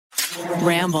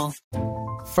Ramble.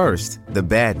 First, the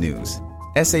bad news.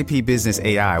 SAP Business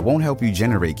AI won't help you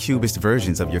generate cubist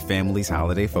versions of your family's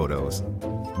holiday photos.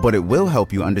 But it will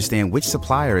help you understand which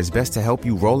supplier is best to help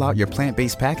you roll out your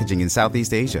plant-based packaging in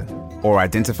Southeast Asia, or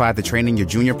identify the training your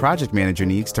junior project manager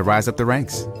needs to rise up the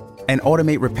ranks, and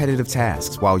automate repetitive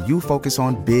tasks while you focus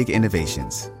on big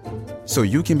innovations, so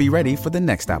you can be ready for the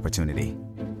next opportunity.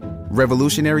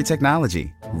 Revolutionary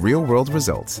technology, real-world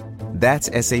results. That's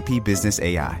SAP Business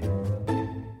AI.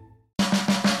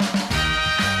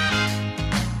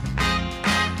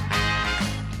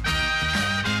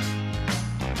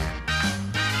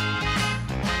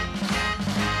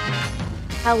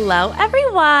 Hello,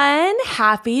 everyone.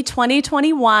 Happy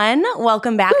 2021.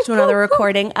 Welcome back to another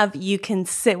recording of You Can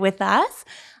Sit With Us.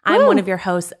 I'm one of your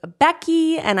hosts,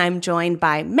 Becky, and I'm joined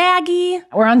by Maggie.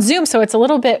 We're on Zoom, so it's a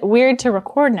little bit weird to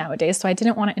record nowadays, so I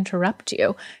didn't want to interrupt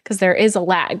you because there is a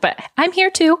lag, but I'm here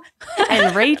too.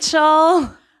 And Rachel.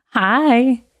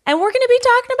 Hi. And we're going to be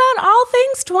talking about all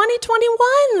things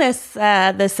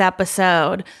 2021 this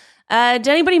episode. Did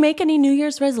anybody make any New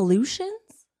Year's resolutions?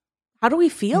 How do we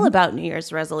feel about New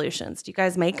Year's resolutions? Do you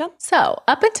guys make them? So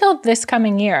up until this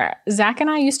coming year, Zach and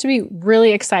I used to be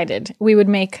really excited. We would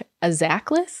make a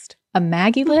Zach list, a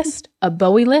Maggie list, a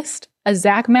Bowie list, a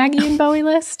Zach, Maggie, and Bowie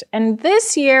list. And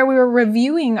this year we were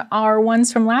reviewing our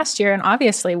ones from last year. And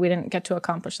obviously we didn't get to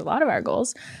accomplish a lot of our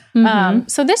goals.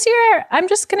 So this year I'm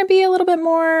just going to be a little bit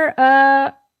more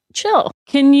chill.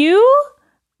 Can you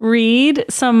read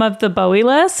some of the Bowie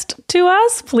list to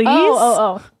us, please?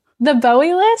 Oh. The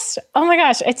Bowie list? Oh my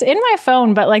gosh, it's in my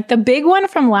phone, but like the big one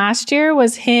from last year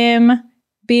was him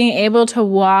being able to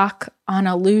walk on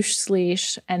a loose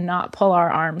leash and not pull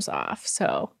our arms off.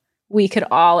 So we could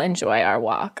all enjoy our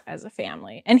walk as a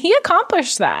family. And he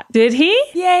accomplished that. Did he?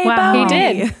 Yay, Wow, Bowie. he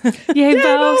did. Yay,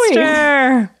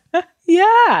 Boaster.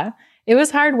 Yeah. It was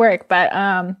hard work, but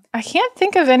I can't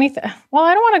think of anything. Well,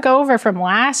 I don't want to go over from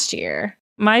last year.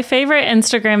 My favorite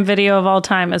Instagram video of all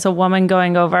time is a woman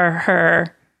going over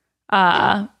her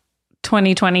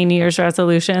 2020 New Year's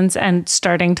resolutions and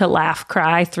starting to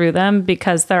cry through them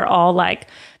because they're all like,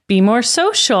 be more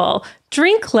social,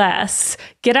 drink less,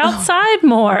 get outside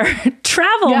more,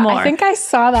 travel more. I think I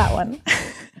saw that one.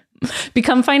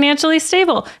 Become financially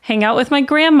stable, hang out with my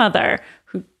grandmother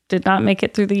who did not make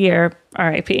it through the year,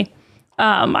 RIP.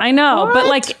 I know, What? but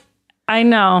like, I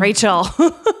know. Rachel.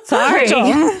 Sorry.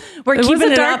 We're It was keeping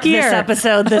a it dark up year. this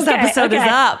episode. This episode is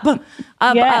up.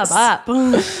 Yes. Up.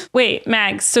 Wait,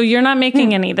 Mags, so you're not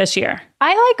making any this year?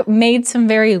 I like made some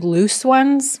very loose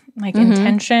ones, like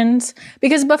intentions,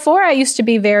 because before I used to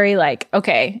be very like,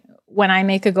 okay, when I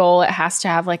make a goal, it has to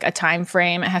have like a time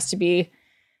frame. It has to be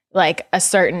like a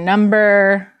certain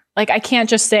number. Like I can't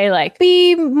just say like,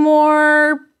 be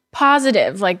more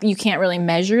positive. Like you can't really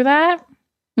measure that.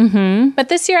 But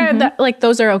this year, like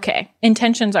those are okay.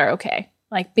 Intentions are okay.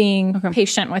 Like being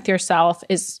patient with yourself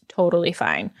is totally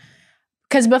fine.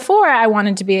 Because before I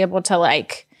wanted to be able to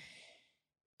like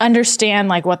understand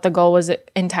like what the goal was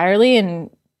entirely and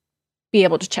be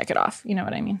able to check it off. You know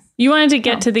what I mean? You wanted to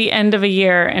get to the end of a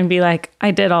year and be like,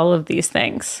 I did all of these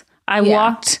things. I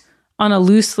walked on a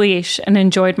loose leash and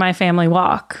enjoyed my family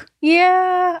walk.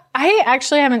 Yeah. I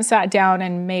actually haven't sat down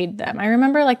and made them. I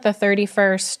remember like the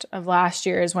 31st of last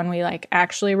year is when we like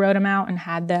actually wrote them out and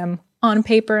had them on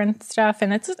paper and stuff.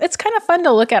 And it's kind of fun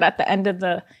to look at the end of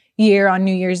the year on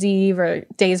New Year's Eve or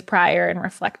days prior and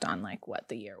reflect on like what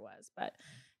the year was. But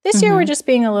this year we're just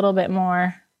being a little bit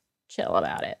more chill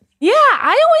about it. Yeah,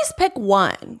 I always pick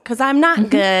one because I'm not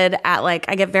good at like,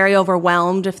 I get very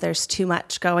overwhelmed if there's too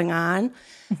much going on.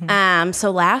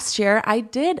 So last year I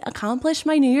did accomplish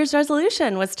my New Year's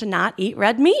resolution was to not eat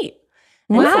red meat.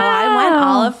 And so I went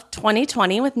all of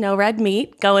 2020 with no red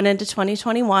meat, going into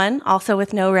 2021 also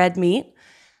with no red meat.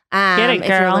 Get it,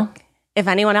 girl. If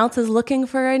anyone else is looking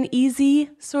for an easy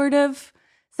sort of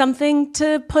something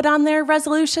to put on their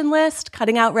resolution list,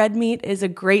 cutting out red meat is a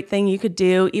great thing you could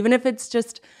do, even if it's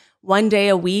just one day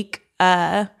a week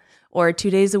or 2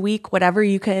 days a week, whatever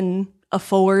you can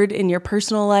afford in your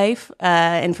personal life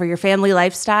and for your family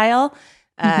lifestyle.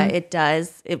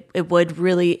 It would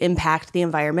really impact the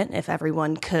environment if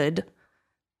everyone could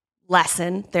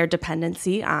lessen their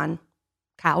dependency on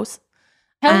cows.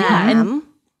 Hell yeah.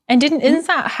 And isn't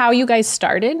that how you guys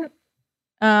started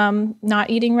not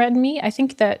eating red meat? I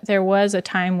think that there was a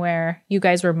time where you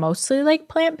guys were mostly like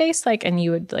plant-based, like, and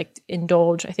you would like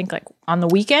indulge, I think like on the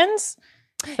weekends.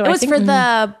 So it was for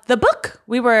the book.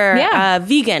 We were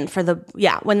vegan for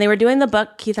when they were doing the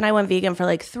book, Keith and I went vegan for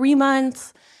like 3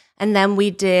 months. And then we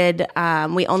did,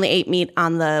 we only ate meat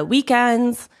on the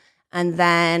weekends. And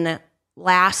then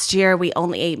last year we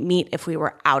only ate meat if we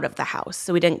were out of the house.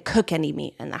 So we didn't cook any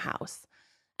meat in the house.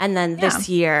 And then this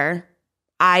year,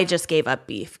 I just gave up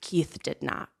beef. Keith did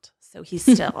not. So he's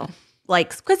still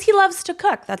because he loves to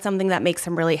cook. That's something that makes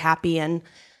him really happy. And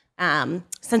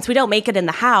since we don't make it in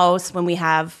the house when we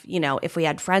have, if we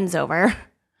had friends over,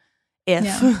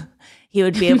 he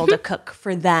would be able to cook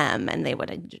for them and they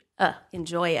would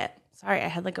enjoy it. Sorry, I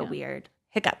had a weird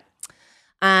hiccup.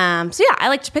 I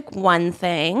like to pick one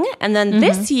thing. And then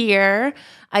this year,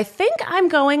 I think I'm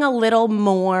going a little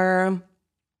more,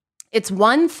 it's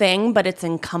one thing, but it's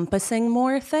encompassing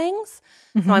more things.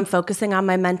 So I'm focusing on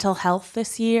my mental health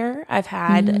this year. I've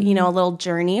had, a little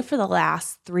journey for the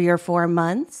last 3 or 4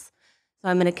 months. So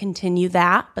I'm going to continue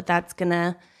that, but that's going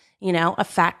to,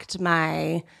 affect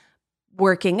my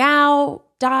working out,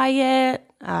 diet,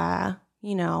 all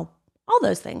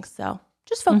those things. So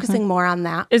just focusing more on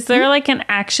that. Is there an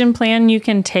action plan you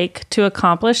can take to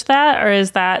accomplish that? Or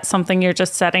is that something you're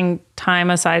just setting time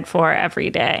aside for every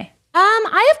day?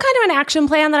 I have kind of an action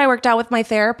plan that I worked out with my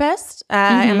therapist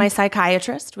and my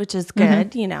psychiatrist, which is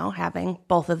good, having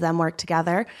both of them work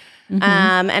together.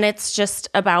 And it's just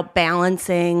about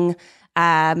balancing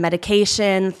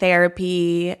medication,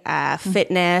 therapy,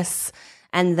 fitness,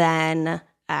 and then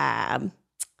kind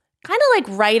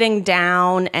of writing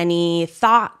down any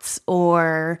thoughts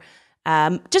or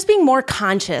just being more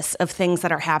conscious of things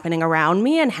that are happening around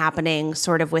me and happening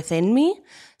sort of within me.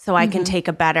 So I can take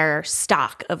a better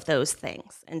stock of those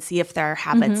things and see if there are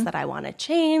habits that I want to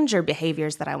change or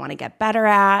behaviors that I want to get better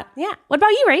at. Yeah. What about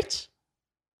you, Rach?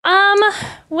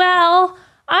 Well,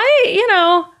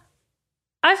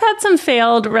 I've had some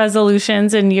failed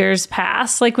resolutions in years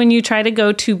past. When you try to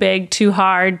go too big, too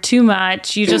hard, too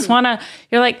much, you just want to,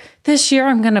 you're like, this year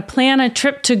I'm going to plan a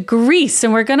trip to Greece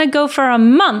and we're going to go for a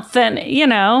month. And,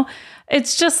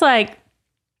 it's just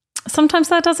sometimes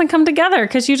that doesn't come together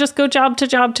because you just go job to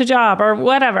job to job or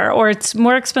whatever, or it's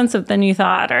more expensive than you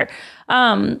thought, or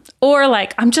I'm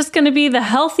just going to be the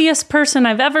healthiest person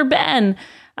I've ever been.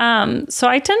 So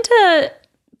I tend to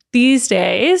these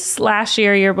days, last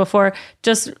year before,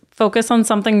 just focus on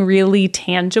something really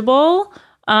tangible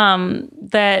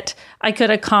that I could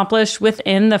accomplish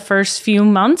within the first few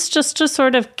months just to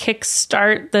sort of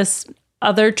kickstart this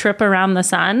other trip around the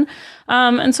sun.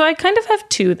 And so I kind of have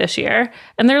 2 this year,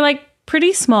 and they're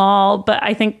pretty small, but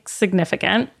I think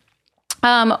significant.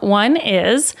 One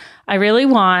is I really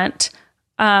want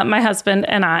my husband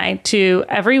and I to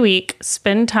every week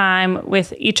spend time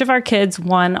with each of our kids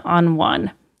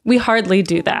one-on-one. We hardly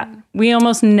do that. We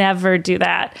almost never do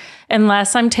that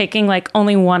unless I'm taking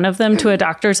only one of them to a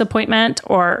doctor's appointment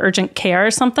or urgent care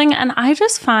or something. And I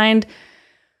just find,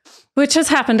 which has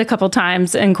happened a couple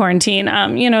times in quarantine,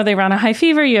 they run a high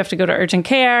fever, you have to go to urgent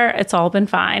care. It's all been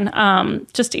fine.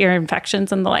 Just ear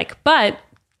infections and the like. But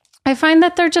I find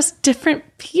that they're just different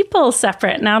people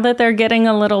separate now that they're getting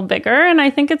a little bigger. And I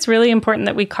think it's really important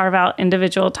that we carve out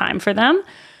individual time for them.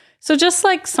 So just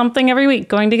something every week,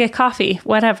 going to get coffee,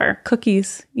 whatever,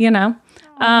 cookies,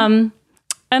 And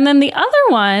then the other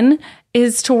one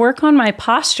is to work on my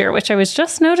posture, which I was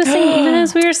just noticing even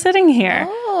as we were sitting here.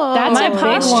 That's my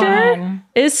posture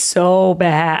is so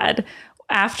bad.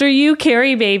 After you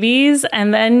carry babies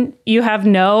and then you have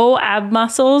no ab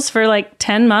muscles for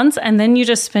 10 months and then you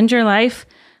just spend your life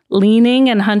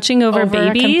leaning and hunching over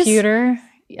babies. A computer.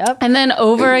 Yep. And then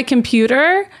over a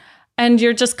computer, and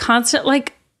you're just constant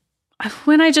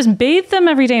when I just bathe them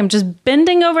every day, I'm just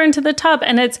bending over into the tub,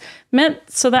 and it's meant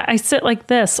so that I sit like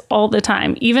this all the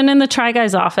time, even in the Try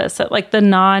Guy's office at the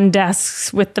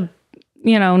non-desks with the,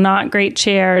 not great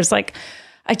chairs.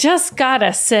 I just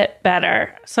gotta sit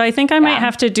better. So I think I might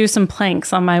have to do some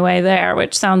planks on my way there,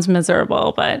 which sounds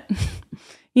miserable, but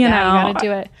you gotta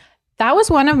do it. That was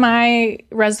one of my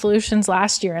resolutions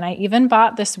last year. And I even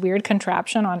bought this weird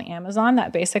contraption on Amazon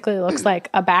that basically looks like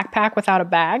a backpack without a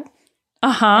bag.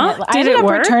 Did it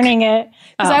work? Returning it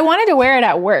because I wanted to wear it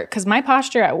at work because my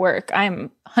posture at work,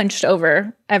 I'm hunched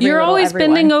over You're always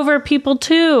bending over people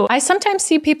too. I sometimes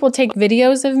see people take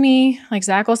videos of me.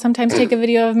 Zach will sometimes take a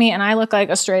video of me and I look like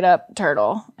a straight up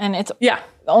turtle. And it's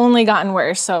only gotten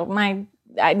worse. So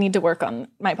I need to work on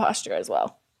my posture as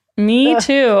well. Me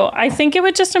too. I think it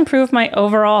would just improve my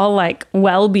overall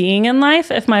well-being in life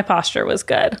if my posture was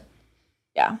good.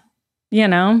 Yeah.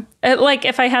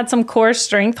 If I had some core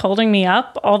strength holding me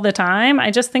up all the time, I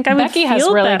just think I would feel better. Becky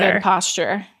has really good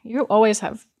posture. You always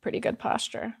have pretty good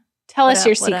posture. Tell us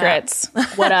your secrets.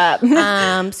 What up?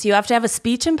 So you have to have a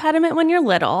speech impediment when you're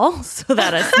little so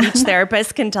that a speech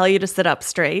therapist can tell you to sit up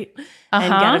straight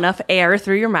and get enough air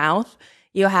through your mouth.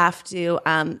 You have to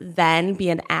then be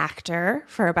an actor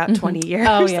for about 20 years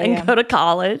go to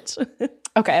college.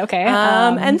 Okay.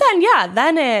 And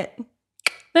then it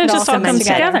just all comes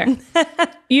together.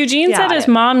 Eugene said his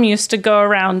mom used to go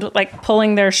around like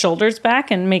pulling their shoulders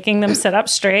back and making them sit up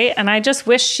straight. And I just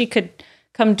wish she could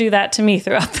come do that to me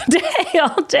throughout the day,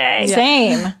 all day.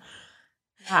 Same.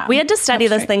 We had to study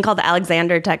this thing called the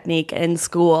Alexander technique in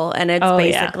school. And it's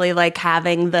basically like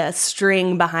having the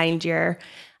string behind your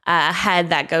head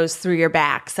that goes through your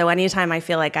back. So anytime I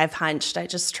feel like I've hunched, I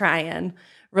just try and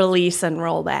release and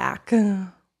roll back.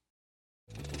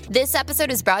 This episode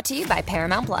is brought to you by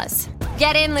Paramount Plus.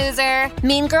 Get in, loser!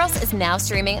 Mean Girls is now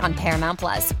streaming on Paramount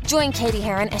Plus. Join Katie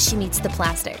Heron as she meets the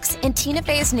plastics in Tina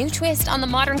Fey's new twist on the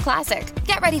modern classic.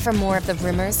 Get ready for more of the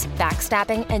rumors,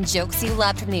 backstabbing, and jokes you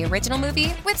loved from the original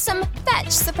movie with some fetch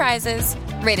surprises.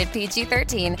 Rated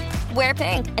PG-13. Wear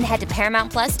pink and head to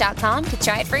ParamountPlus.com to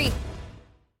try it free.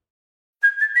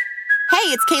 Hey,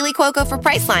 it's Kaylee Cuoco for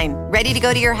Priceline. Ready to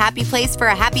go to your happy place for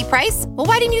a happy price? Well,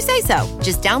 why didn't you say so?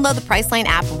 Just download the Priceline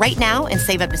app right now and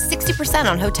save up to 60%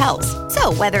 on hotels.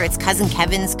 So whether it's Cousin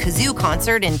Kevin's Kazoo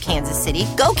Concert in Kansas City,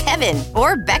 go Kevin,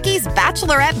 or Becky's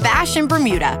Bachelorette Bash in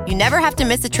Bermuda, you never have to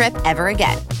miss a trip ever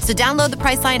again. So download the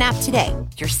Priceline app today.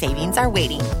 Your savings are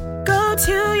waiting. Go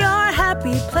to your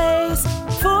happy place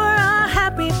for a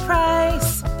happy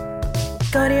price.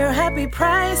 Go to your happy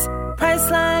price,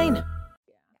 Priceline.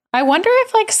 I wonder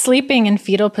if like sleeping in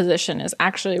fetal position is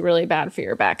actually really bad for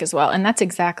your back as well. And that's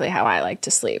exactly how I like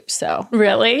to sleep. So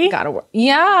really? Gotta work.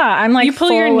 Yeah. I'm like, you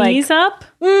pull your knees up?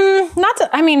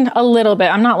 A little bit.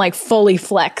 I'm not like fully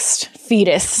flexed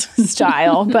fetus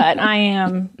style, but I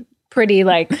am pretty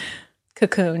like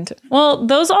cocooned. Well,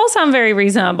 those all sound very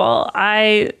reasonable.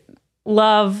 I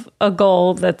love a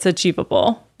goal that's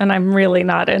achievable. And I'm really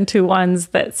not into ones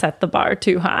that set the bar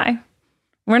too high.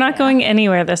 We're not going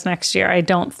anywhere this next year, I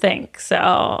don't think.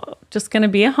 So just going to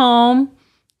be at home,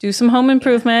 do some home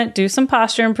improvement, do some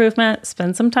posture improvement,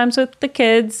 spend some time with the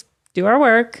kids, do our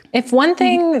work. If one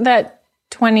thing that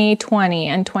 2020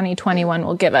 and 2021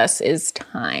 will give us is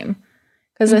time.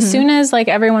 Because as soon as like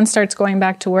everyone starts going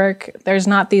back to work, there's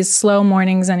not these slow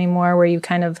mornings anymore where you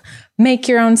kind of make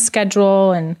your own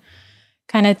schedule and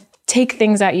kind of take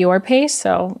things at your pace.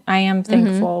 So I am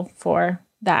thankful for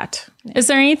that. Is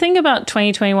there anything about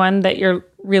 2021 that you're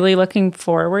really looking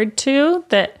forward to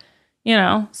that, you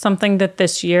know, something that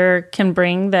this year can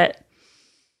bring that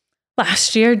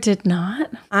last year did not?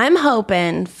 I'm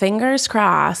hoping, fingers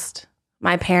crossed,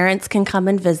 my parents can come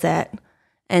and visit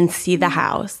and see the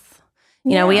house.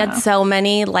 You know, we had so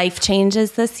many life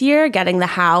changes this year, getting the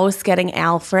house, getting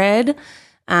Alfred.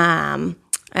 And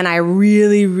I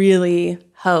really, really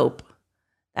hope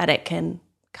that it can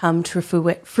come to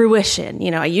fruition. You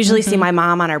know, I usually see my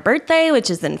mom on her birthday, which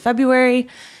is in February,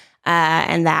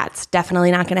 and that's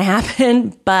definitely not going to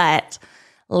happen. But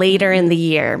later in the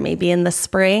year, maybe in the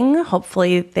spring,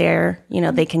 hopefully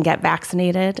they can get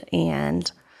vaccinated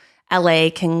and LA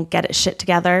can get its shit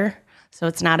together. So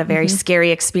it's not a very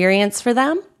scary experience for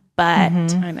them. But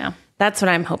I know that's what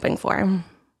I'm hoping for.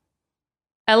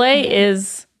 LA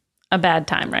is a bad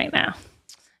time right now.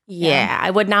 Yeah,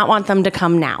 I would not want them to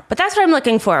come now. But that's what I'm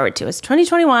looking forward to is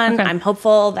 2021. Okay. I'm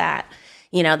hopeful that,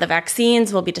 you know, the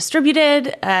vaccines will be distributed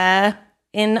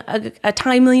in a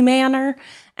timely manner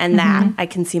and that I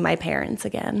can see my parents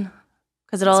again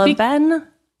because it'll have been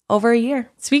over a year.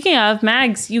 Speaking of,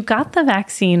 Mags, you got the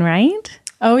vaccine, right?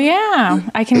 Oh, yeah.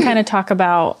 I can kind of talk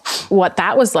about what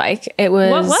that was like. What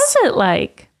was it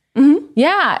like?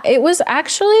 Yeah, it was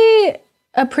actually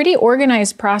a pretty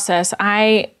organized process.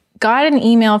 I got an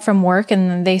email from work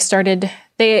and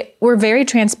they were very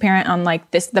transparent on like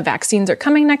the vaccines are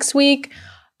coming next week.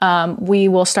 We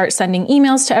will start sending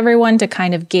emails to everyone to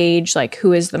kind of gauge like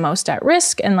who is the most at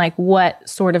risk and like what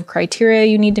sort of criteria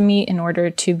you need to meet in order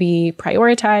to be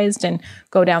prioritized and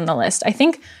go down the list. I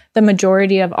think the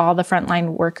majority of all the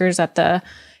frontline workers at the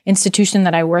institution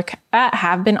that I work at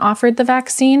have been offered the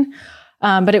vaccine.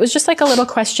 But it was just like a little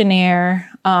questionnaire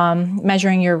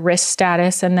measuring your risk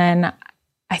status. And then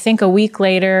I think a week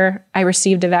later, I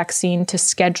received a vaccine to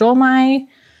schedule my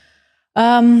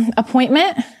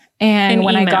appointment. And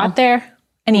when I got there,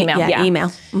 an email. Email.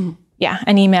 Mm-hmm. Yeah,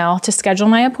 an email to schedule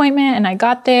my appointment. And I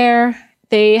got there.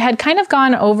 They had kind of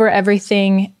gone over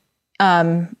everything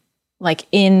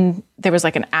there was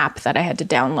like an app that I had to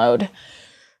download.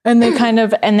 And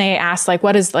they asked like,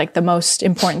 what is like the most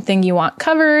important thing you want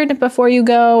covered before you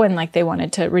go? And like, they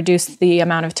wanted to reduce the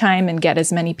amount of time and get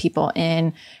as many people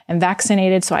in and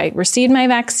vaccinated. So I received my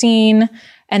vaccine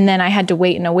and then I had to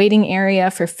wait in a waiting area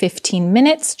for 15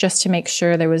 minutes just to make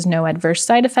sure there was no adverse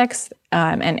side effects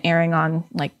and erring on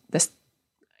like this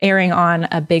erring on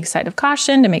a big side of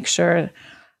caution to make sure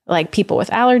like people with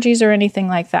allergies or anything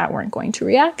like that weren't going to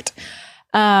react.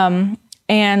 And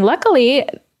luckily,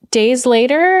 days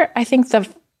later, I think the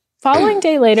following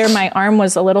day later, my arm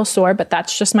was a little sore, but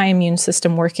that's just my immune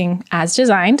system working as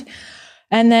designed.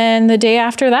 And then the day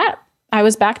after that, I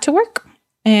was back to work.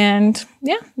 And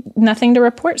yeah, nothing to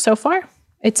report so far.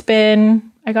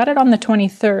 I got it on the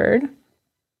 23rd.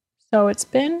 So it's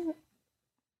been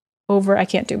over, I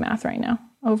can't do math right now,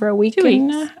 over a week. 2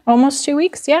 weeks. Almost 2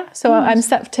 weeks, yeah. So I'm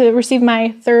set to receive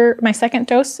my second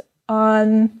dose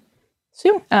on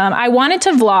soon. I wanted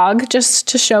to vlog just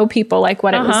to show people like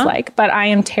what it was like, but I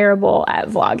am terrible at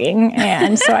vlogging.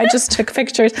 And so I just took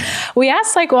pictures. We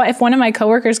asked like, well, if one of my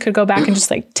coworkers could go back and just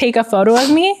like take a photo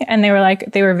of me. And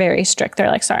they were very strict.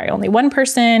 They're like, sorry, only one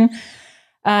person.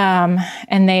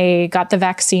 And they got the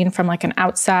vaccine from like an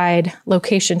outside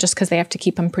location just because they have to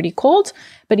keep them pretty cold.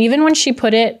 But even when she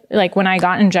put it, like when I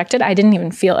got injected, I didn't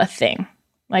even feel a thing.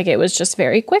 Like it was just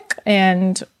very quick.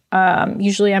 And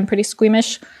usually I'm pretty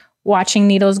squeamish watching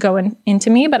needles go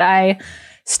into me, but I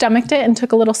stomached it and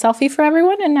took a little selfie for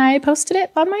everyone, and I posted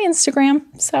it on my Instagram.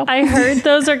 So I heard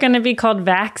those are going to be called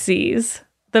vaxies.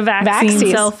 The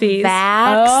vaccine selfies.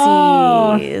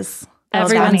 Vaxies.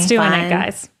 Everyone's doing it,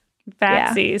 guys.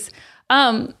 Vaxies.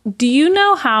 Yeah. Do you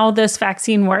know how this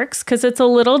vaccine works? Because it's a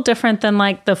little different than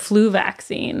like the flu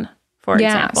vaccine, for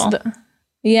example.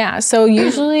 So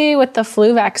usually with the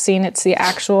flu vaccine, it's the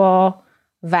actual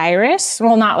virus.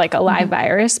 Well, not like a live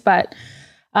virus, but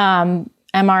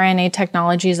mRNA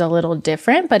technology is a little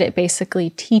different, but it basically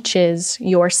teaches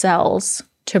your cells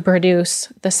to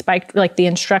produce the spike, like the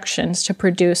instructions to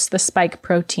produce the spike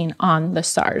protein on the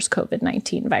SARS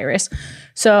COVID-19 virus.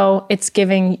 So it's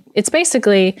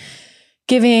basically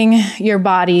giving your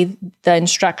body the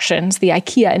instructions, the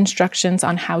IKEA instructions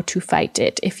on how to fight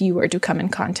it if you were to come in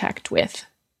contact with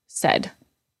said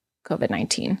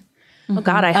COVID-19. Oh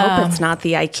God, I hope it's not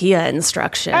the IKEA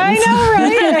instructions. I know,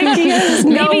 right? IKEA's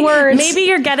no words. Maybe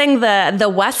you're getting the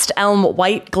West Elm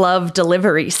white glove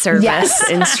delivery service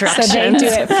instructions. So they do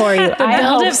it for you. I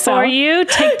build it for you.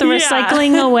 Take the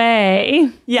recycling away.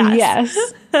 Yes.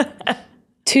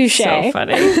 Touche. So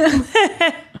funny.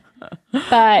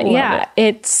 But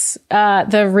it's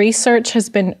the research has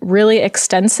been really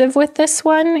extensive with this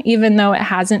one, even though it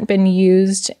hasn't been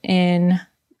used in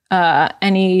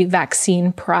any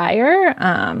vaccine prior.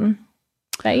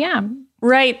 But yeah.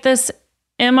 Right. This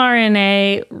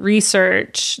mRNA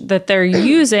research that they're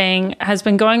using has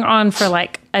been going on for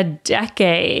like a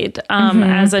decade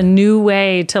as a new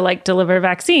way to like deliver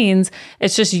vaccines.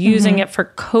 It's just using it for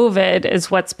COVID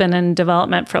is what's been in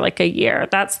development for like a year.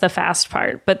 That's the fast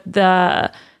part. But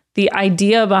the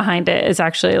idea behind it is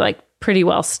actually like pretty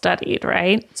well studied,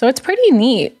 right? So it's pretty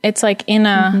neat. It's like in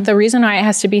the reason why it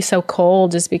has to be so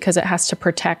cold is because it has to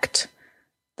protect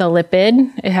the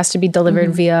lipid. It has to be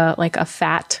delivered via like a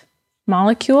fat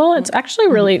molecule. It's actually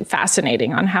really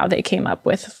fascinating on how they came up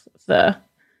with the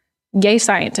yay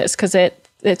scientists, because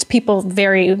it's people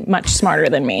very much smarter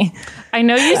than me. I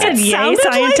know you said yay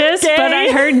scientist, like but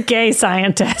I heard gay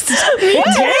scientist. Gay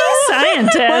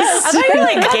scientist. I thought you were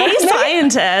like gay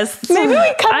scientists. Maybe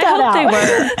we cut that out. I hope they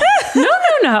were.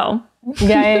 No.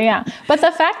 Yeah. But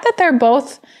the fact that they're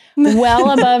both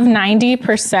well above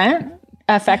 90%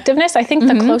 effectiveness, I think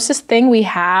the closest thing we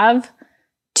have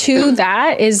to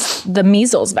that is the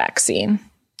measles vaccine.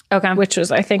 Okay. Which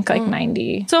was, I think, like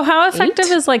 90. So how effective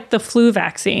is like the flu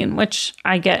vaccine, which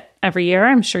I get every year?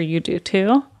 I'm sure you do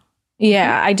too.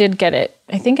 Yeah, I did get it,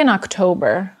 I think in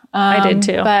October. I did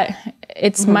too. But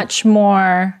it's much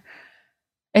more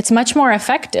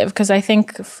effective, because I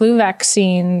think flu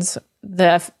vaccines,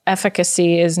 the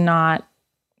efficacy is not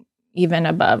even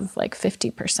above like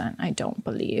 50%, I don't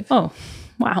believe. Oh,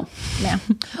 wow. Yeah.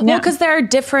 Well, because there are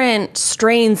different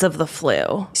strains of the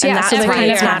flu. So, and that's why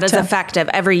it's not as to effective.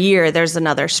 Every year there's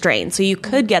another strain. So you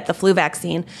could get the flu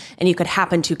vaccine and you could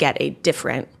happen to get a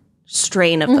different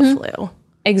strain of the flu.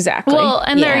 Exactly. Well,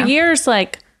 and there are years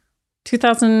like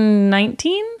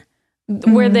 2019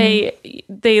 where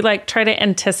they like try to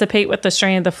anticipate what the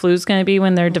strain of the flu is going to be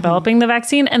when they're developing the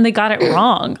vaccine, and they got it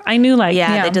wrong. I knew like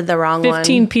they did the wrong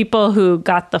 15 one. people who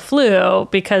got the flu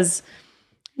because,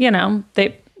 you know,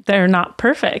 they're not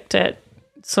perfect at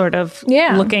sort of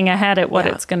looking ahead at what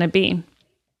it's going to be.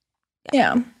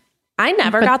 Yeah. I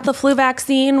never got the flu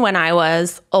vaccine when I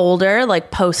was older,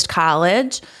 like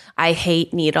post-college. I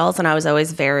hate needles, and I was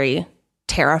always very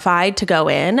terrified to go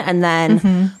in. And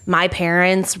then my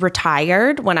parents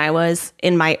retired when I was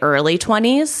in my early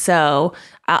 20s. So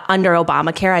under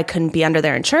Obamacare, I couldn't be under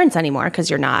their insurance anymore because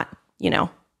you're not,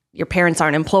 your parents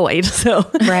aren't employed. So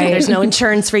there's no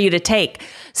insurance for you to take.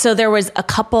 So there was a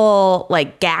couple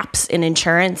like gaps in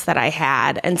insurance that I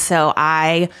had. And so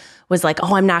I was like,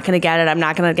 oh, I'm not going to get it. I'm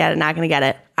not going to get it. Not going to get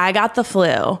it. I got the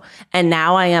flu and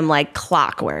now I am like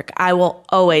clockwork. I will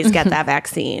always get that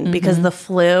vaccine because the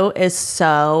flu is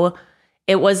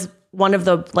it was one of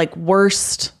the like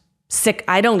worst sick.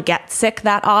 I don't get sick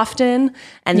that often.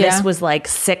 And this was like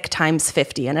sick times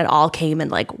 50 and it all came in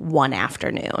like one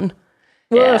afternoon.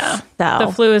 Yeah. So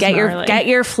the flu is get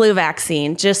your flu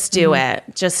vaccine. Just do it.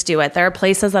 Just do it. There are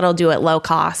places that'll do it low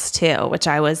cost too, which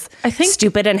I think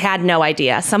stupid and had no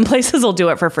idea. Some places will do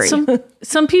it for free.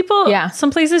 Some people,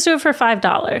 some places do it for $5.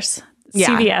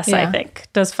 CVS, I think,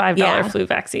 does $5 flu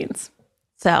vaccines.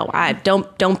 So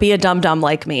don't be a dum-dum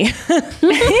like me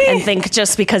and think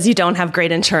just because you don't have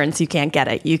great insurance, you can't get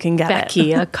it. You can get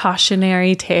Becky, a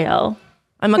cautionary tale.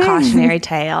 I'm a cautionary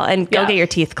tale. And go get your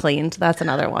teeth cleaned. That's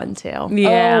another one too.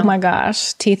 Yeah. Oh my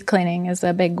gosh. Teeth cleaning is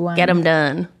a big one. Get them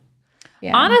done.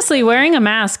 Yeah. Honestly, wearing a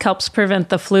mask helps prevent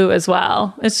the flu as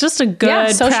well. It's just a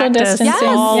good social practice distancing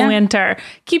all winter.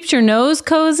 Keeps your nose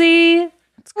cozy.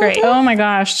 It's great. Oh my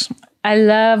gosh. I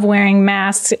love wearing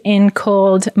masks in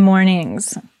cold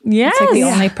mornings. Yes. It's like the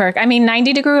only perk. I mean,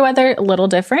 90-degree weather, a little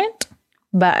different,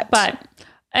 but.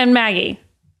 And Maggie,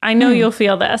 I know you'll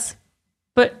feel this.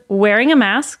 But wearing a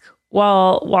mask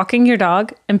while walking your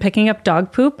dog and picking up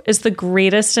dog poop is the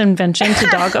greatest invention to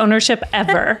dog ownership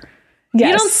ever.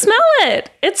 Yes. You don't smell it.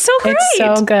 It's so great. It's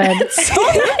so good. It's so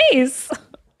nice.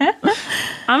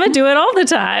 I'm going to do it all the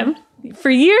time for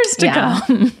years to come.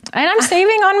 And I'm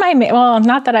saving on my, well,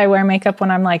 not that I wear makeup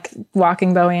when I'm like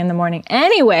walking Bowie in the morning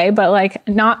anyway, but like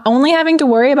not only having to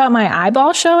worry about my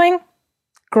eyeball showing.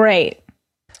 Great.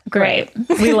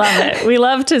 We love it. We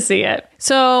love to see it.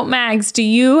 So, Mags, do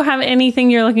you have anything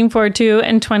you're looking forward to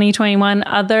in 2021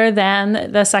 other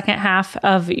than the second half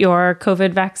of your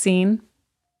COVID vaccine?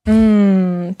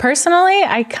 Personally,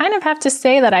 I kind of have to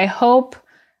say that I hope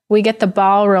we get the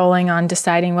ball rolling on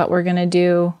deciding what we're going to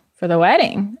do for the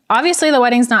wedding. Obviously, the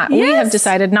wedding's not. We have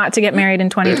decided not to get married in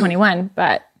 2021,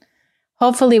 but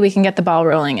hopefully we can get the ball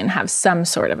rolling and have some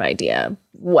sort of idea of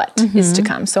what is to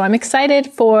come. So I'm excited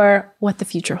for what the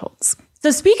future holds.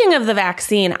 So speaking of the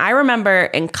vaccine, I remember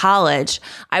in college,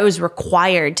 I was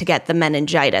required to get the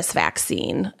meningitis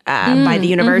vaccine by the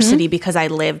university because I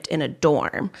lived in a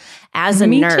dorm. As a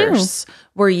nurse,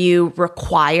 were you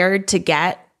required to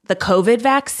get the COVID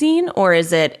vaccine, or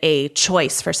is it a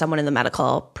choice for someone in the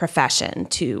medical profession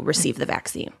to receive the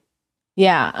vaccine?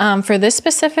 Yeah. For this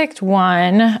specific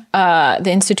one,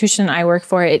 the institution I work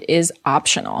for, it is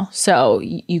optional. So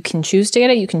you can choose to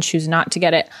get it. You can choose not to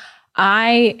get it.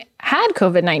 I had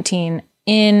COVID-19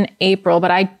 in April,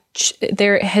 but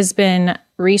there has been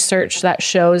research that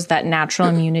shows that natural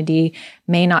immunity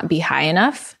may not be high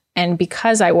enough. And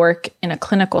because I work in a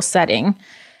clinical setting,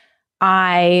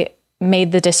 I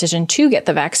made the decision to get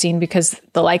the vaccine because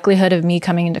the likelihood of me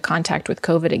coming into contact with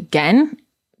COVID again,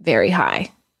 very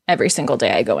high. Every single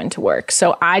day I go into work.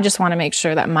 So I just want to make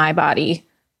sure that my body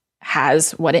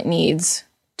has what it needs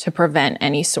to prevent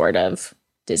any sort of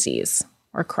disease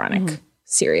or chronic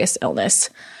serious illness.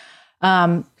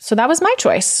 So that was my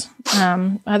choice.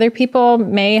 Other people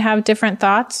may have different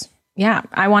thoughts. Yeah,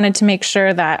 I wanted to make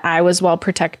sure that I was well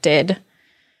protected.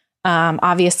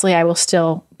 Obviously, I will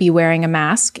still be wearing a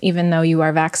mask, even though you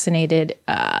are vaccinated.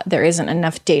 There isn't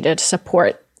enough data to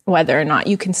support whether or not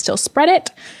you can still spread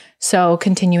it. So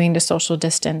continuing to social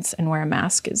distance and wear a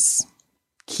mask is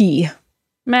key.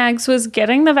 Mags, was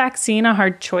getting the vaccine a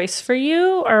hard choice for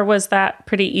you, or was that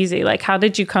pretty easy? Like, how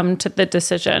did you come to the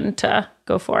decision to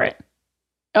go for it?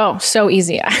 Oh, so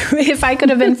easy. If I could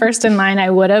have been first in line,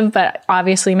 I would have, but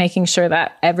obviously making sure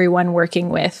that everyone working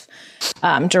with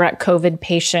direct COVID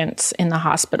patients in the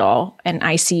hospital and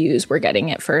ICUs were getting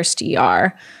it first,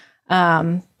 ER.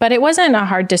 But it wasn't a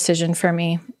hard decision for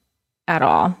me at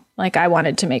all. Like, I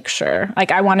wanted to make sure,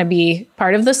 like, I want to be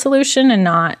part of the solution and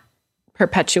not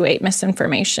perpetuate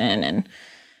misinformation. And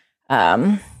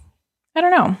I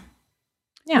don't know.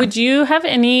 Yeah. Would you have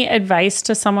any advice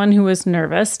to someone who was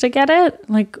nervous to get it?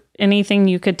 Like, anything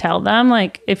you could tell them?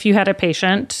 Like, if you had a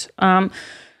patient who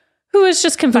was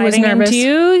just confiding into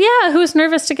you, who was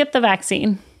nervous to get the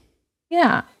vaccine.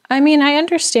 Yeah. I mean, I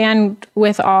understand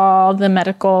with all the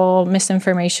medical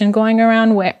misinformation going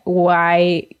around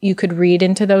why you could read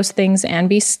into those things and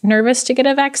be nervous to get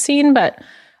a vaccine, but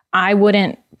I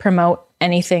wouldn't promote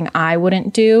anything I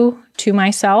wouldn't do to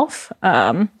myself.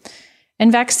 And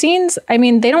vaccines, I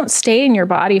mean, they don't stay in your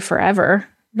body forever.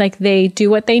 Like, they do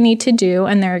what they need to do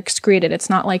and they're excreted. It's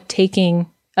not like taking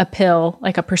a pill,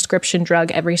 like a prescription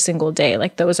drug every single day.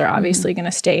 Like those are obviously going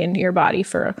to stay in your body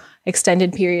for an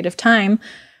extended period of time.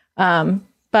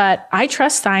 But I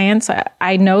trust science.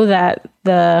 I know that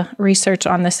the research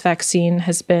on this vaccine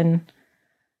has been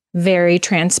very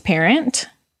transparent.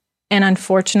 And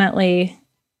unfortunately,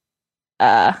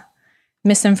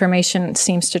 misinformation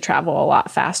seems to travel a lot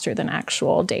faster than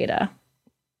actual data,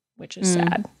 which is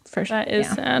sad. That is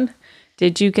sad.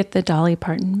 Did you get the Dolly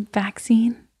Parton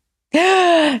vaccine?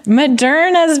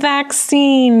 Moderna's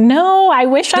vaccine. No, I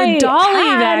wish the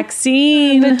Dolly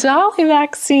vaccine. The Dolly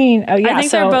vaccine. Oh, yeah. I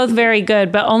think they're both very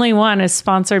good, but only one is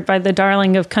sponsored by the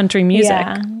darling of country music.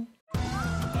 Yeah.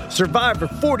 Survivor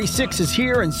 46 is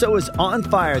here, and so is On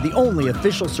Fire, the only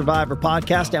official Survivor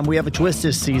podcast, and we have a twist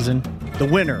this season. The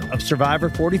winner of Survivor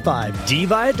 45, Dee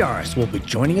Valladares, will be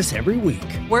joining us every week.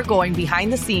 We're going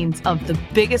behind the scenes of the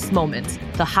biggest moments,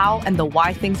 the how and the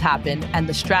why things happen, and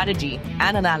the strategy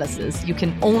and analysis you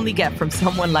can only get from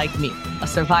someone like me, a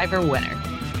Survivor winner.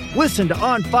 Listen to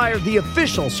On Fire, the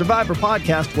official Survivor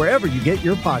podcast, wherever you get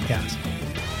your podcast.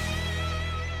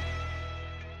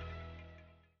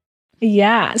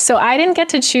 Yeah. So I didn't get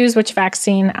to choose which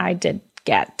vaccine I did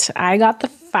get. I got the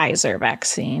Pfizer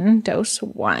vaccine, dose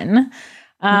 1.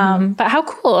 But how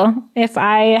cool. If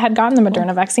I had gotten the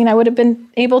Moderna vaccine, I would have been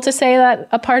able to say that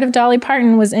a part of Dolly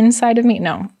Parton was inside of me.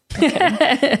 No.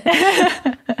 Okay.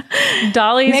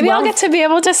 Dolly's Maybe I'll get to be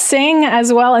able to sing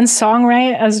as well and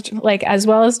songwrite as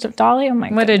well as Dolly. Oh my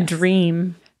god. What a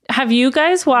dream. Have you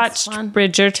guys watched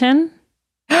Bridgerton?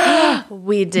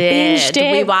 We did. Binged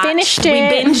it, finished it.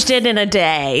 We binged it in a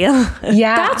day.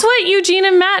 Yeah. That's what Eugene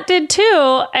and Matt did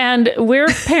too. And we're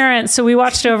parents, so we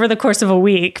watched it over the course of a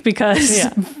week because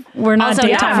we're not Also,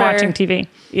 daytime not for- watching TV.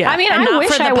 Yeah. I mean, And I not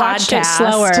wish for the I watched it podcast,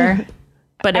 slower.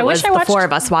 But it was the four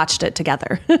of us watched it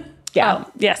together. Yeah.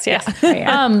 Oh, yes. Yeah.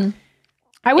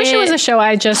 I wish it was a show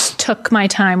I just took my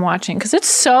time watching because it's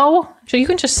so you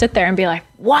can just sit there and be like,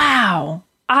 wow.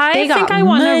 I They think got I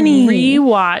want to money.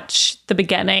 rewatch the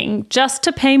beginning just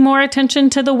to pay more attention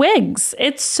to the wigs.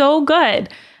 It's so good.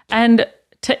 And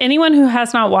to anyone who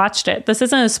has not watched it, this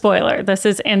isn't a spoiler. This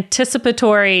is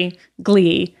anticipatory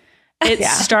glee. It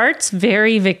starts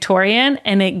very Victorian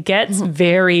and it gets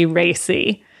very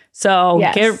racy. So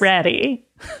get ready.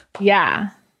 Yeah.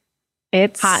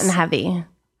 It's Hot and heavy.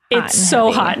 It's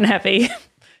so hot and heavy.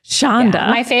 Shonda. Yeah.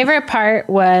 My favorite part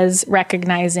was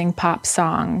recognizing pop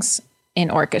songs in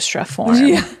orchestra form.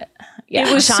 Yeah.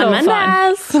 It was Shawn so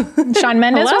Mendes. fun. Shawn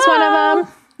Mendes was one of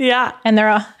them. Yeah. And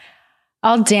they're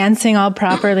all dancing all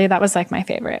properly. That was like my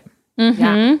favorite.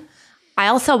 Yeah. I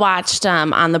also watched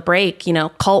on the break,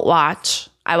 Cult Watch.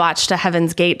 I watched a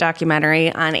Heaven's Gate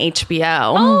documentary on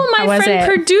HBO. Oh, my How was friend it?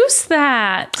 produced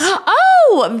that.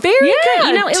 Oh, very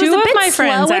good. It two was a of bit my slow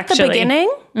friends, at the actually.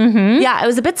 beginning. Yeah, it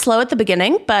was a bit slow at the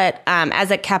beginning, but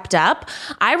as it kept up,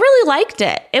 I really liked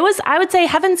it. I would say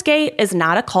Heaven's Gate is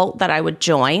not a cult that I would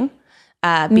join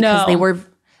because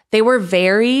they were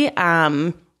very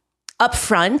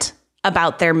upfront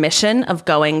about their mission of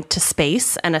going to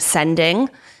space and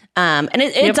ascending. And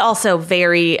it's also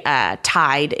very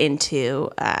tied into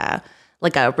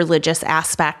like a religious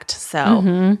aspect.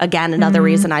 So again, another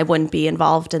reason I wouldn't be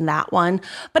involved in that one.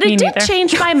 But it did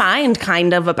change my mind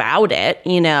kind of about it,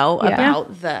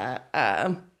 about the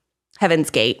Heaven's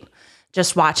Gate.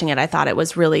 Just watching it, I thought it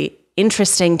was really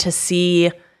interesting to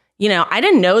see, I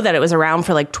didn't know that it was around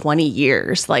for like 20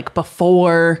 years, like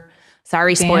before.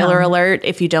 Sorry, spoiler alert,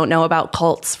 if you don't know about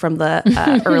cults from the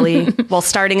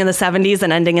starting in the 70s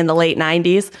and ending in the late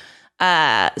 90s.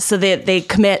 So they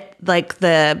commit like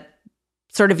the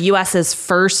sort of US's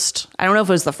first, I don't know if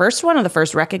it was the first one or the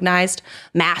first recognized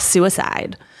mass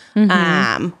suicide.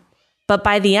 But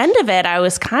by the end of it, I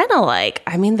was kind of like,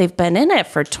 they've been in it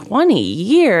for 20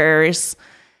 years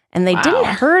and they didn't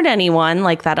hurt anyone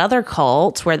like that other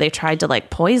cult where they tried to like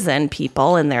poison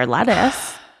people in their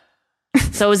lettuce.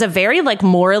 So it was a very like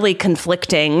morally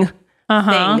conflicting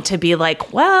thing to be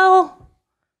like, well,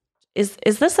 is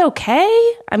this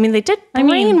okay? They did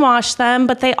brainwash them,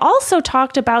 but they also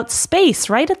talked about space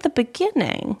right at the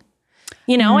beginning.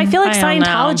 I feel like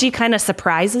Scientology kind of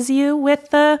surprises you with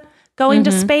the going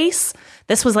to space.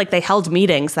 This was like they held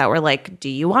meetings that were like, do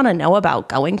you want to know about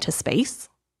going to space?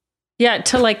 Yeah,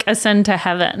 to like ascend to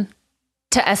heaven.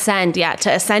 To ascend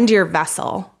your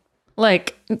vessel.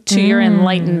 Like to your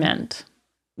enlightenment.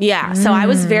 Yeah. So I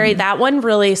was that one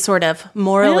really sort of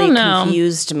morally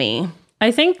confused me.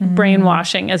 I think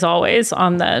brainwashing is always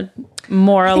on the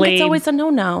morally. I think it's always a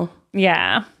no-no.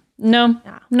 Yeah. No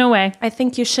way. I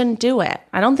think you shouldn't do it.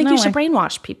 I don't think you should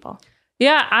brainwash people.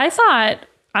 Yeah. I thought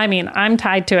I'm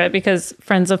tied to it because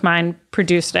friends of mine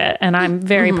produced it and I'm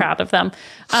very proud of them.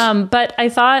 But I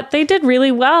thought they did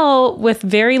really well with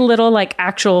very little like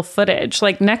actual footage.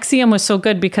 Like NXIVM was so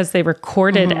good because they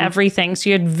recorded everything. So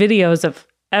you had videos of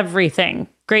everything.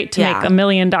 Great to make a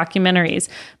million documentaries.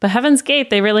 But Heaven's Gate,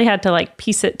 they really had to like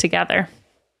piece it together.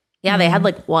 Yeah, they had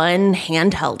like one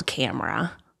handheld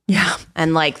camera. Yeah.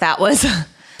 And like that was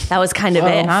kind of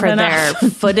it for their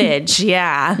footage.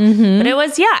 Yeah. But it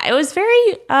was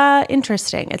very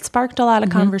interesting. It sparked a lot of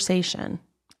conversation.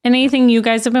 Anything you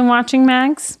guys have been watching,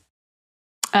 Mags?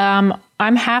 I'm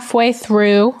halfway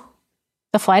through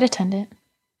The Flight Attendant.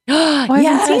 I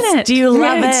haven't seen it. Do you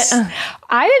love it?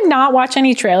 I did not watch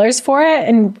any trailers for it.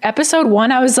 In episode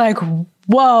 1, I was like,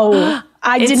 whoa,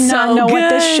 I did not know what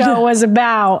this show was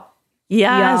about.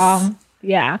 Yes.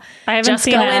 Yeah. I haven't Just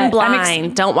seen go it. in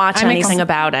blind. Don't watch anything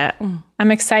about it.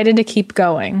 I'm excited to keep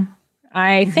going.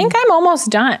 I think I'm almost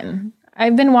done.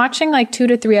 I've been watching like 2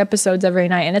 to 3 episodes every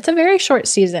night, and it's a very short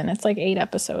season. It's like 8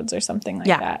 episodes or something like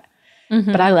that.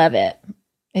 But I love it.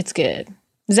 It's good.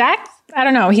 Zach, I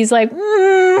don't know. He's like,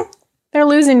 they're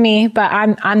losing me, but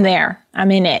I'm there.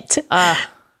 I'm in it.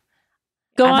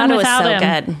 Go on without so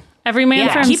him. good. Every man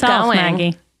for keep himself, going.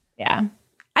 Maggie. Yeah.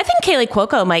 I think Kaylee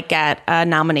Cuoco might get a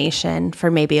nomination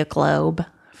for maybe a Globe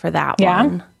for that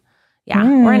one. Yeah,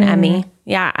 or an Emmy.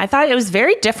 Yeah, I thought it was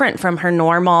very different from her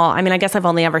normal. I mean, I guess I've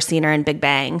only ever seen her in Big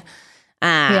Bang.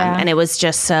 And it was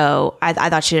just so, I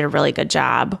thought she did a really good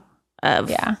job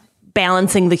of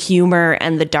balancing the humor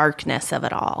and the darkness of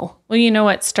it all. Well, you know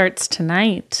what starts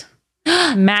tonight?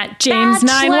 Matt James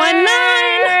 919.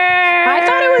 I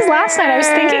thought it was last night. I was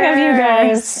thinking of you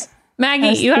guys.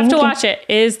 Maggie, you have to watch it.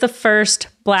 It is the first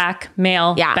Black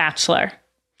male Bachelor.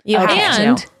 You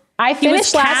have to. I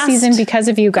finished last season because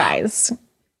of you guys.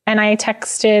 And I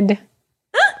texted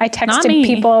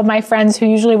people, my friends who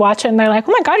usually watch it, and they're like,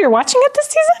 oh my God, you're watching it this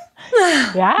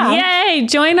season? Yeah. Yay,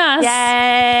 join us.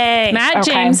 Yay. Matt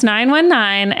James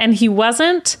 919, and he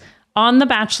wasn't on The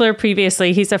Bachelor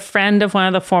previously. He's a friend of one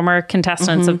of the former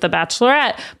contestants of The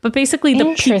Bachelorette, but basically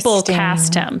the people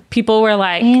cast him. People were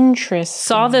like,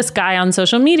 saw this guy on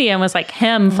social media and was like,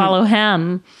 follow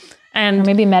him. And or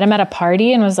maybe met him at a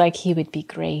party and was like, he would be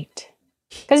great.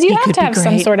 Because you have to have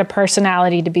some sort of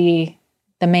personality to be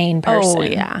the main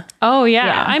person. Oh,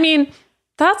 yeah. I mean,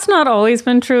 that's not always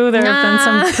been true. There have been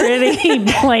some pretty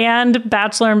bland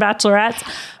Bachelor and Bachelorettes.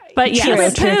 But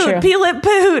yes, Peel it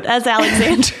poot, as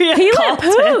Alexandria Peel called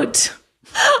it poot.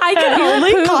 I can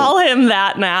only call him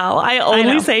that now. I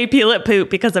only say Peel it poot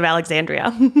because of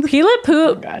Alexandria. Peel it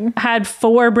poot had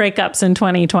 4 breakups in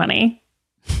 2020.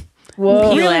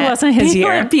 Whoa. It really wasn't his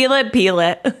year. Peel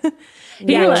it.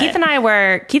 Keith and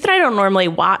I don't normally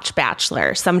watch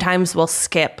Bachelor. Sometimes we'll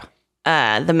skip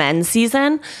the men's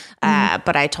season.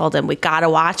 But I told him we got to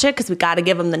watch it because we got to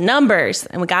give him the numbers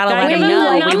and we got to let him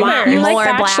know we want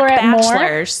more Black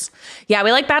Bachelors. Yeah,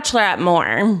 we like Bachelorette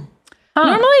more.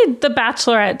 Normally, The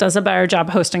Bachelorette does a better job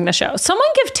hosting the show. Someone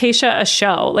give Tayshia a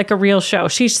show, like a real show.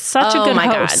 She's such a good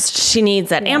host. God, she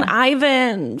needs it. And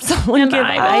Ivan. Someone give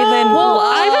Ivan Well,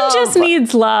 love. Ivan just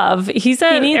needs love. He's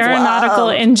an aeronautical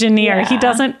engineer. He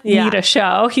doesn't need a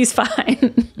show. He's fine.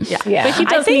 But he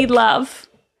does need love.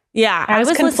 Yeah, I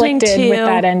was conflicted with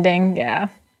that ending. Yeah.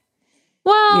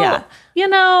 Well, you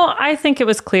know, I think it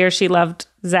was clear she loved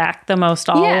Zach the most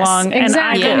all along.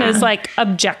 Exactly. And Ivan is like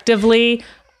objectively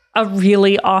a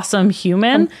really awesome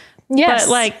human. Yes.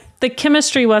 But like the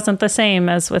chemistry wasn't the same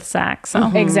as with Zach.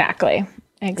 So Exactly.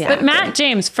 But Matt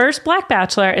James, first Black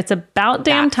Bachelor. It's about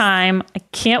damn time. I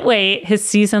can't wait. His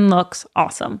season looks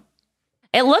awesome.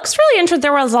 It looks really interesting.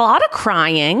 There was a lot of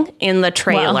crying in the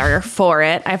trailer for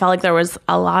it. I felt like there was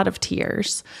a lot of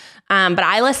tears. But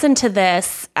I listened to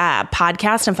this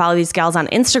podcast and follow these gals on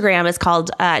Instagram. It's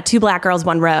called 2 Black Girls,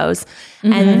 1 Rose.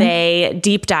 And they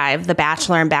deep dive The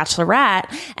Bachelor and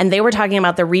Bachelorette. And they were talking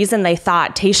about the reason they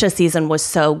thought Tayshia's season was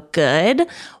so good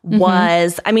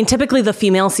was, I mean, typically the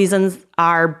female seasons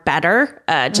are better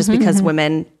just because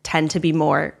women tend to be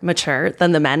more mature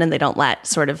than the men and they don't let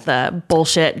sort of the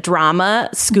bullshit drama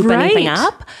scoop anything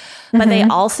up. But they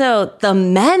also, the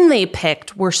men they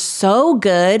picked were so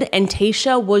good. And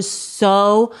Tayshia was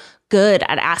so good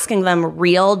at asking them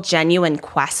real, genuine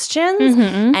questions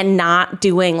and not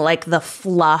doing like the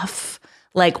fluff,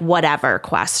 like whatever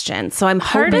questions. So I'm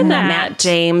hoping that Matt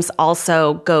James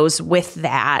also goes with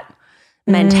that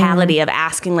mentality of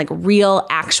asking like real,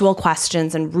 actual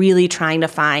questions and really trying to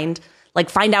find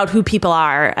out who people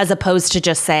are as opposed to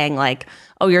just saying like,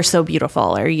 oh, you're so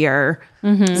beautiful or you're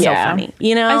so funny.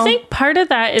 You know, I think part of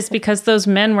that is because those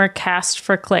men were cast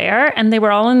for Claire and they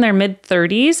were all in their mid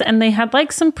 30s and they had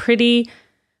like some pretty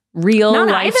real Not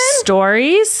life Ivan?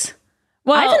 stories.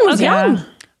 Well, Ivan was young.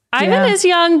 Ivan is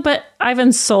young, but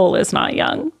Ivan's soul is not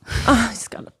young. Oh, he's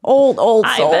got an old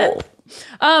soul.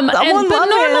 But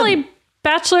normally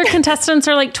Bachelor contestants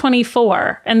are like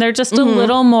 24 and they're just a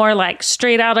little more like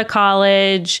straight out of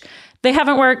college. They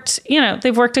haven't worked,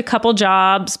 they've worked a couple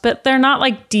jobs, but they're not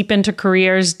like deep into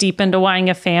careers, deep into wanting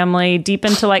a family, deep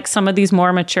into like some of these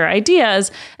more mature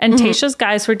ideas. And Tayshia's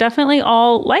guys were definitely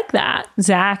all like that,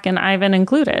 Zach and Ivan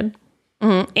included.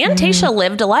 And Tayshia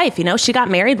lived a life, she got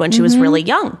married when she was really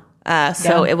young.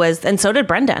 It was, and so did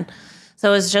Brendan. So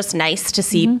it was just nice to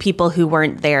see people who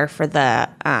weren't there for the,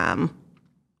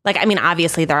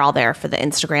 obviously they're all there for the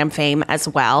Instagram fame as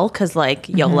well. Cause like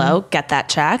YOLO, get that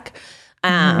check.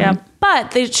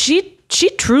 But she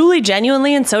truly,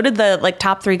 genuinely, and so did the like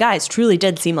top 3 guys, truly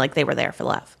did seem like they were there for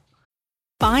love.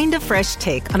 Find a fresh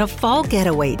take on a fall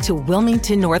getaway to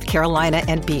Wilmington, North Carolina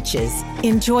and beaches.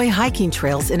 Enjoy hiking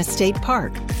trails in a state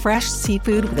park, fresh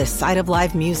seafood with a side of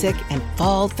live music, and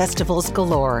fall festivals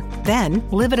galore. Then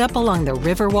live it up along the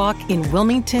Riverwalk in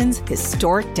Wilmington's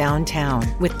historic downtown.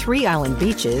 With 3 island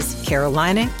beaches,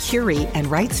 Carolina, Curie, and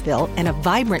Wrightsville, and a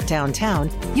vibrant downtown,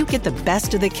 you get the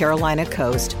best of the Carolina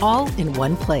coast all in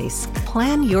one place.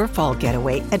 Plan your fall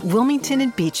getaway at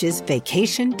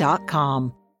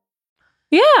WilmingtonandBeachesVacation.com.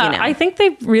 Yeah, I think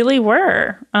they really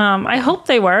were. I hope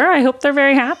they were. I hope they're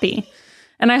very happy.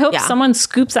 And I hope someone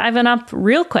scoops Ivan up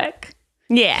real quick.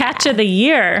 Yeah. Catch of the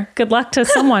year. Good luck to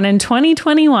someone in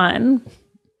 2021.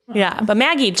 Yeah. But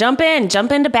Maggie, jump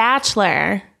into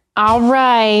Bachelor. All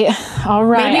right.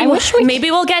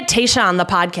 Maybe we'll get Tayshia on the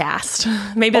podcast.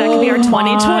 Maybe that could be our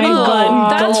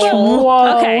 2021 goal.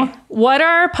 Okay. What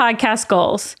are our podcast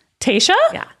goals? Tayshia?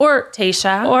 Yeah. Or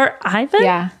Tayshia? Or Ivan?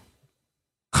 Yeah.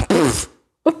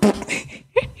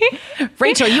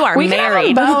 Rachel, you are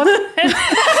married. You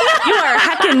are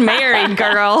heckin' married,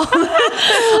 girl.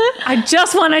 I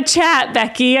just want to chat,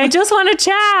 Becky. I just want to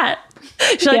chat.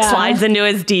 She slides into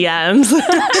his DMs.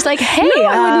 She's like, hey,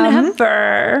 I would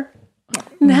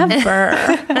never.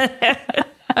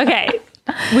 Okay.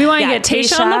 We want to get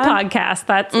Tayshia on the podcast.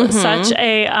 That's such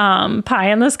a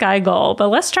pie in the sky goal, but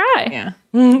let's try. Yeah.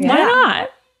 Why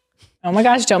not? Oh my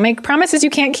gosh, don't make promises you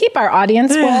can't keep. Our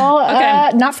audience will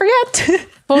not forget.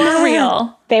 For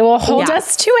real. They will hold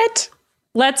us to it.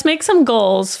 Let's make some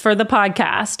goals for the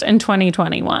podcast in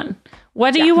 2021.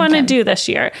 What do you want to do this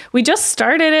year? We just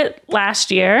started it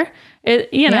last year.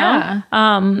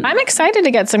 I'm excited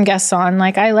to get some guests on.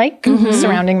 Like, I like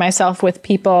surrounding myself with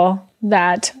people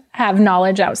that have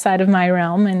knowledge outside of my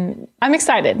realm. And I'm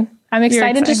excited. I'm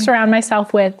excited to surround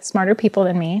myself with smarter people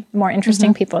than me, more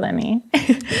interesting people than me,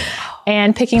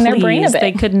 and picking their brain a bit.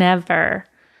 They could never.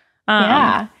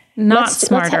 Not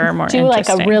smarter or more do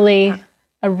interesting. Like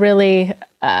a really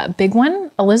big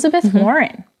one. Elizabeth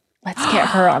Warren. Let's get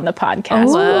her on the podcast.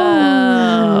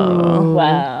 Whoa.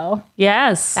 Wow.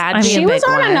 Yes. She was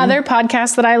on another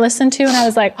podcast that I listened to, and I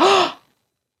was like, oh,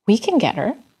 we can get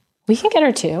her. We can get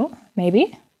her too.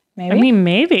 Maybe. I mean,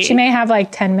 maybe. She may have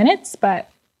like 10 minutes, but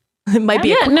it might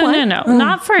be a quick one. No.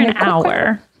 Not for an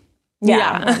hour.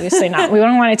 Yeah, obviously not. We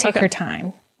don't want to take her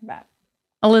time. But.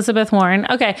 Elizabeth Warren.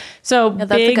 Okay. So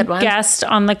big guest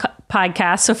on the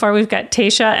podcast. So far, we've got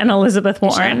Tayshia and Elizabeth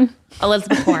Warren.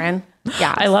 Elizabeth Warren.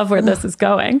 Yeah. I love where this is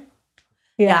going.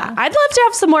 Yeah. I'd love to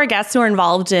have some more guests who are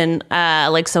involved in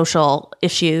like social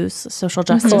issues, social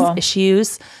justice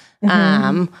issues.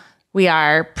 We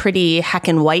are pretty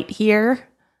heckin' white here.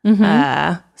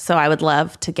 So I would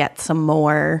love to get some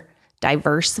more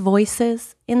diverse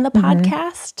voices in the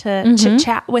podcast to chit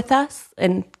chat with us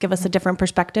and give us a different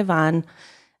perspective on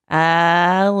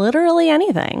literally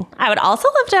anything. I would also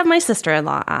love to have my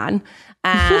sister-in-law on.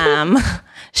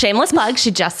 Shameless plug. She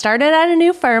just started at a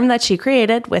new firm that she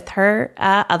created with her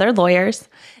other lawyers.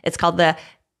 It's called the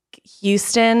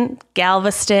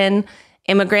Houston-Galveston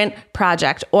Immigrant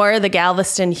Project or the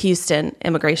Galveston-Houston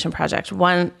Immigration Project.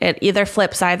 It either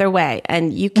flips either way.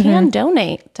 And you can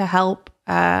donate to help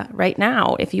right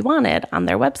now if you wanted on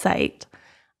their website.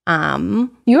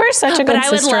 You are such a good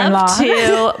sister-in-law. But I would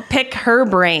love to pick her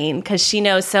brain because she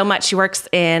knows so much. She works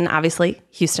in, obviously,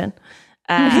 Houston.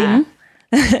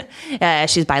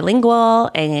 She's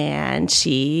bilingual and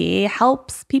she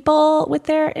helps people with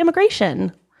their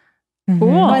immigration.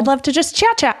 Cool. I'd love to just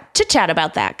chit chat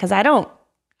about that because I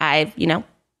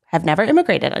have never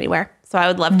immigrated anywhere. So I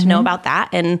would love to know about that.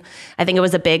 And I think it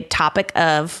was a big topic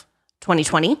of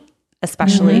 2020,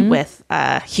 especially with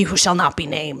He Who Shall Not Be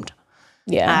Named.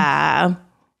 Yeah.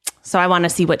 So I want to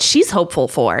see what she's hopeful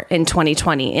for in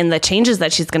 2020 in the changes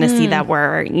that she's going to see that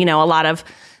were, a lot of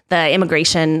the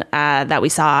immigration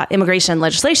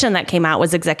legislation that came out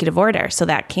was executive order. So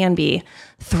that can be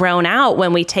thrown out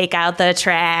when we take out the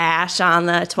trash on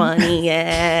the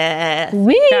 20th.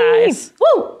 Guys,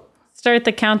 Woo! start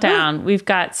the countdown. We've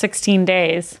got 16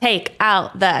 days. Take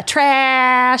out the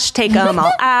trash. Take them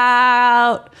all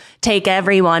out. Take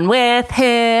everyone with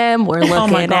him. We're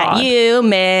looking at you,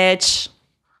 Mitch.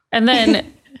 And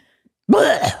then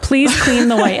please clean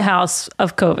the White House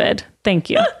of COVID.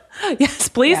 Thank you. Yes,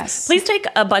 please. Yes. Please take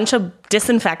a bunch of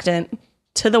disinfectant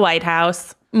to the White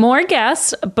House. More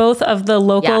guests, both of the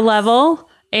local level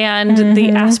and the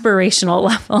aspirational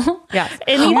level. Yeah.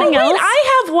 Anything else?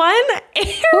 I have one.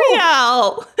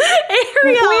 Ariel.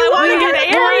 I want to get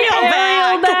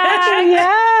Ariel back.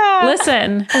 Yeah.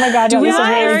 Listen. Oh my God. Do we want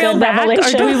Ariel back,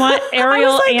 or do we want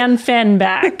Ariel and Finn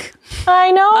back?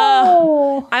 I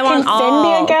know. I want Can Finn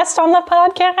be a guest on the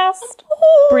podcast?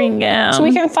 Bring him. So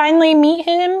we can finally meet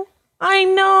him. I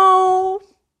know.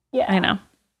 Yeah. I know.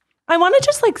 I want to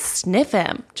just like sniff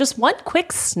him. Just one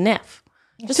quick sniff.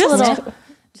 Just a little.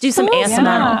 Do some ASMR.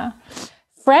 Yeah.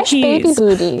 Fresh baby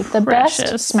booty. The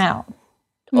best smell.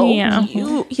 Oh, yeah.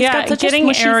 He's got such getting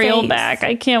a Ariel face. back.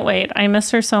 I can't wait. I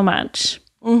miss her so much.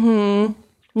 Mm-hmm.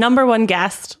 Number one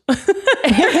guest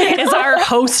is our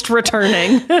host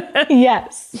returning.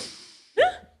 Yes.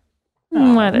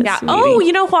 What is sweetie. Oh,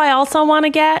 you know who I also want to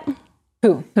get?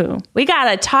 Who? We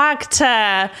got to talk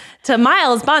to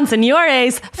Miles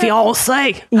Bonsignore's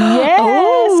fiance.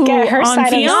 Yes. Get her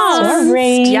side of the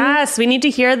story. Yes, we need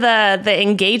to hear the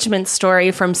engagement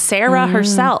story from Sarah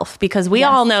herself, because we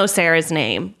all know Sarah's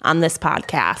name on this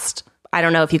podcast. I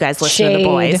don't know if you guys listen to the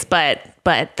boys, but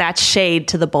that's shade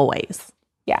to the boys.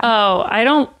 Yeah. Oh, I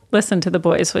don't listen to the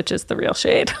boys, which is the real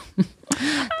shade.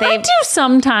 I do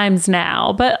sometimes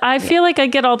now, but I feel like I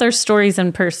get all their stories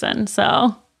in person,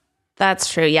 so...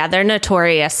 That's true. Yeah, they're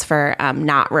notorious for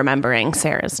not remembering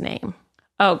Sarah's name.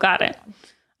 Oh, got it.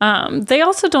 They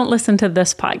also don't listen to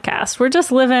this podcast. We're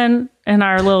just living in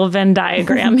our little Venn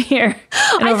diagram here.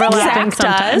 I think Zach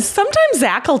does. Sometimes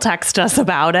Zach will text us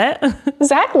about it.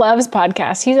 Zach loves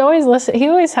podcasts. He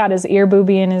always had his ear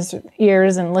boobie in his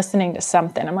ears and listening to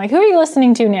something. I'm like, who are you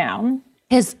listening to now?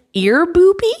 His ear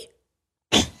boobie?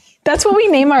 That's what we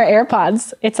name our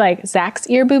AirPods. It's like Zach's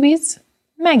ear boobies.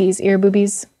 Maggie's ear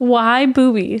boobies. Why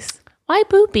boobies? Why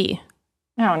boobie?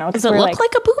 I don't know. Does it look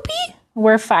like a boobie?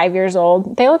 We're 5 years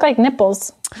old. They look like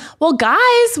nipples. Well,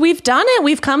 guys, we've done it.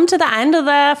 We've come to the end of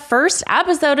the first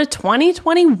episode of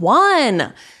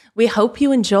 2021. We hope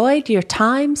you enjoyed your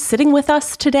time sitting with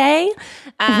us today.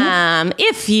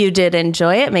 If you did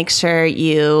enjoy it, make sure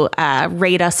you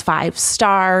rate us 5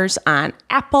 stars on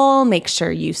Apple. Make sure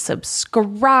you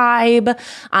subscribe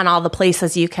on all the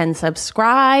places you can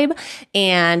subscribe.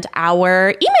 And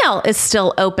our email is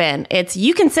still open. It's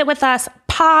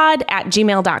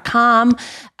youcansitwithus.pod@gmail.com.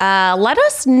 Let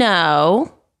us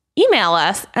know. Email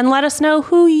us and let us know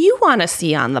who you want to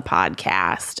see on the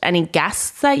podcast. Any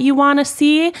guests that you want to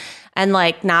see. And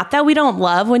like, not that we don't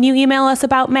love when you email us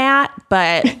about Matt,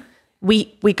 but we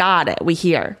got it. We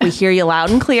hear you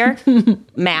loud and clear.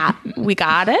 Matt, we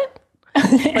got it.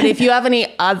 But if you have any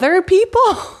other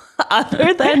people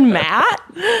other than Matt,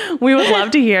 we would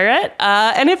love to hear it.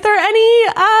 And if there are any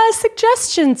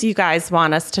suggestions you guys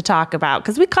want us to talk about,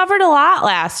 because we covered a lot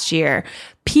last year.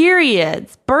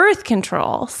 Periods, birth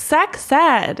control, sex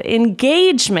ed,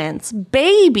 engagements,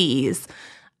 babies,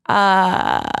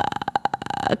 COVID,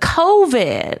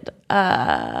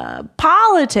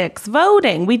 politics,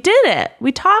 voting. We did it.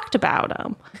 We talked about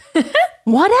them.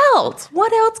 What else?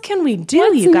 What else can we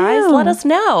do, you guys? Let us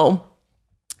know.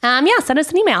 Send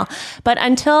us an email. But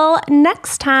until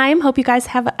next time, hope you guys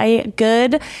have a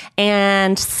good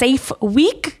and safe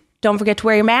week. Don't forget to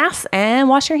wear your mask and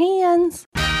wash your hands.